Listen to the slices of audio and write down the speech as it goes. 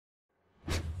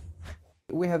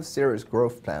We have serious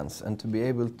growth plans, and to be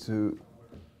able to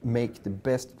make the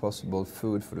best possible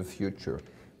food for the future,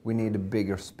 we need a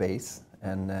bigger space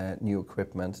and new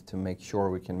equipment to make sure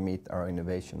we can meet our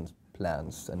innovation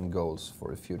plans and goals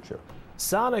for the future.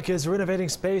 Sonic is renovating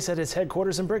space at its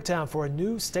headquarters in Bricktown for a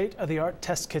new state-of-the-art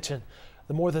test kitchen.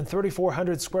 The more than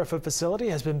 3,400 square foot facility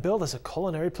has been built as a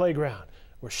culinary playground,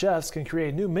 where chefs can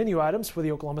create new menu items for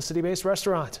the Oklahoma City-based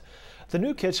restaurant. The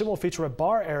new kitchen will feature a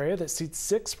bar area that seats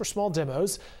 6 for small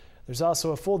demos. There's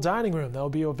also a full dining room that will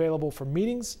be available for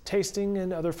meetings, tasting,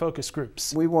 and other focus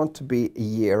groups. We want to be a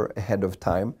year ahead of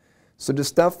time, so the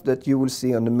stuff that you will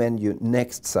see on the menu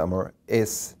next summer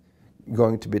is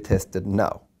going to be tested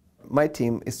now. My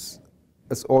team is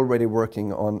already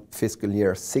working on fiscal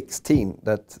year 16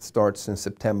 that starts in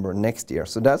September next year,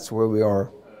 so that's where we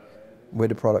are with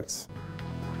the products.